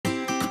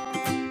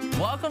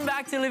Welcome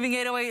back to Living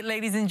 808,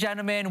 ladies and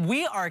gentlemen.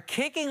 We are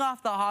kicking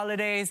off the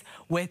holidays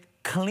with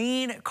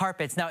clean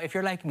carpets. Now, if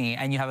you're like me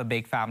and you have a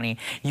big family,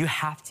 you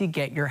have to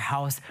get your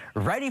house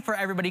ready for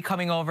everybody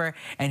coming over.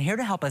 And here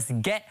to help us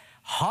get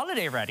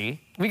holiday ready,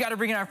 we got to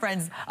bring in our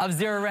friends of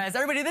Zerorez.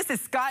 Everybody, this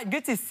is Scott.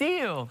 Good to see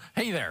you.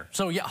 Hey there.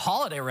 So yeah,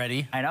 holiday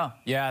ready. I know.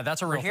 Yeah,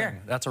 that's a real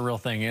thing. That's a real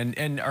thing.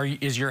 And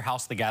is your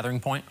house the gathering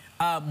point?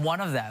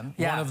 One of them.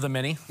 Yeah. One of the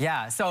many.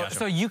 Yeah. So Gotcha.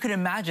 so you can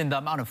imagine the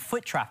amount of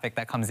foot traffic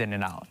that comes in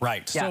and out.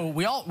 Right. Yeah. So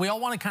we all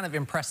want to kind of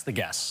impress the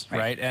guests,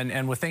 right?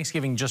 And with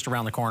Thanksgiving just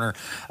around the corner,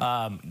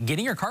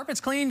 getting your carpets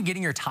cleaned,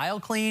 getting your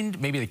tile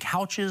cleaned, maybe the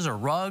couches or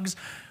rugs,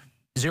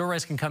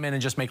 Zerorez can come in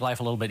and just make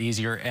life a little bit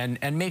easier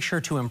and make sure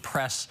to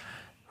impress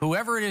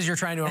whoever it is you're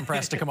trying to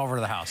impress to come over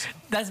to the house.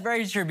 That's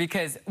very true,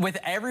 because with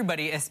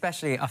everybody,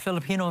 especially a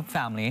Filipino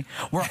family,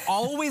 we're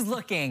always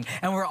looking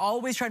and we're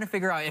always trying to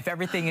figure out if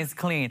everything is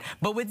clean.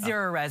 But with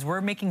Zerorez,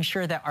 we're making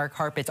sure that our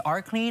carpets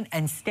are clean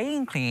and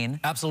staying clean.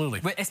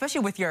 Absolutely.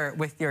 Especially with your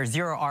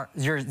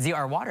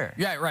ZR water.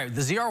 Yeah, right.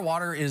 The ZR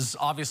water is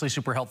obviously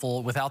super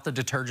helpful. Without the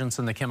detergents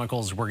and the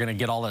chemicals, we're going to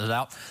get all that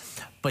out.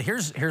 But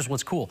here's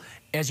what's cool.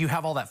 As you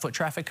have all that foot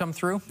traffic come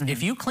through,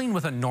 if you clean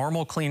with a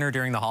normal cleaner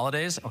during the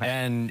holidays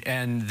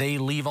and they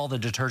leave all the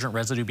detergent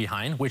residue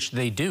behind, which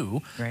they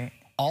do,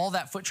 all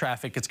that foot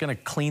traffic, it's going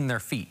to clean their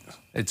feet.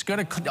 It's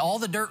going to, all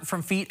the dirt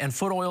from feet and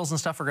foot oils and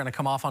stuff are going to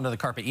come off onto the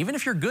carpet. Even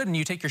if you're good and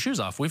you take your shoes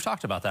off, we've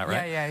talked about that,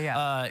 right?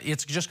 Yeah.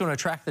 It's just going to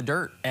attract the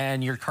dirt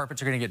and your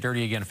carpets are going to get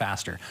dirty again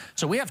faster.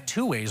 So we have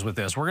two ways with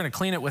this. We're going to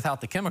clean it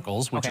without the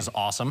chemicals, which is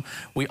awesome.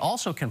 We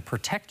also can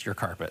protect your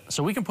carpet.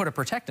 So we can put a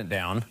protectant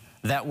down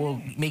that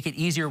will make it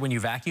easier when you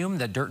vacuum,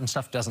 that dirt and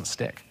stuff doesn't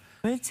stick.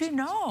 Good to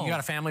know. You got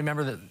a family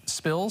member that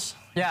spills,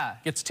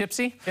 gets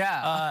tipsy,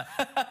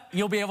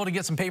 you'll be able to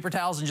get some paper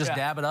towels and just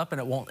dab it up, and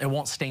it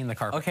won't stain the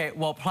carpet. Okay,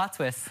 well, plot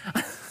twist.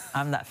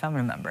 I'm that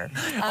family member.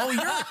 Oh,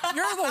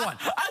 you're the one.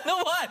 I'm the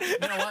one.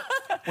 You know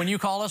what? When you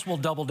call us, we'll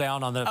double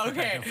down on the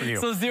protection for you.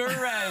 So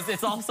Zerorez,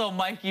 it's also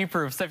Mikey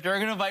proof. So if you're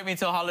gonna invite me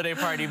to a holiday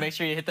party, make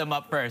sure you hit them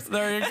up first.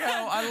 There you go.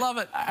 I love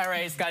it. All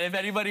right, Scott. If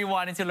anybody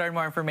wanted to learn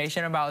more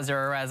information about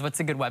Zerorez, what's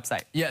a good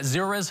website? Yeah,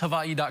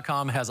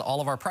 ZerorezHawaii.com has all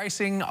of our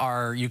pricing.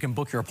 You can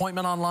book your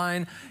appointment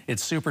online.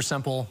 It's super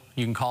simple.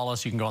 You can call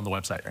us. You can go on the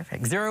website.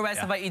 Perfect.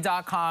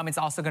 ZerorezHawaii.com. It's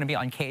also going to be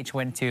on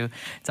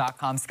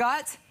KH12.com.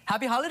 Scott,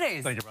 happy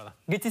holidays. Thank you, brother.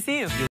 Good to see you.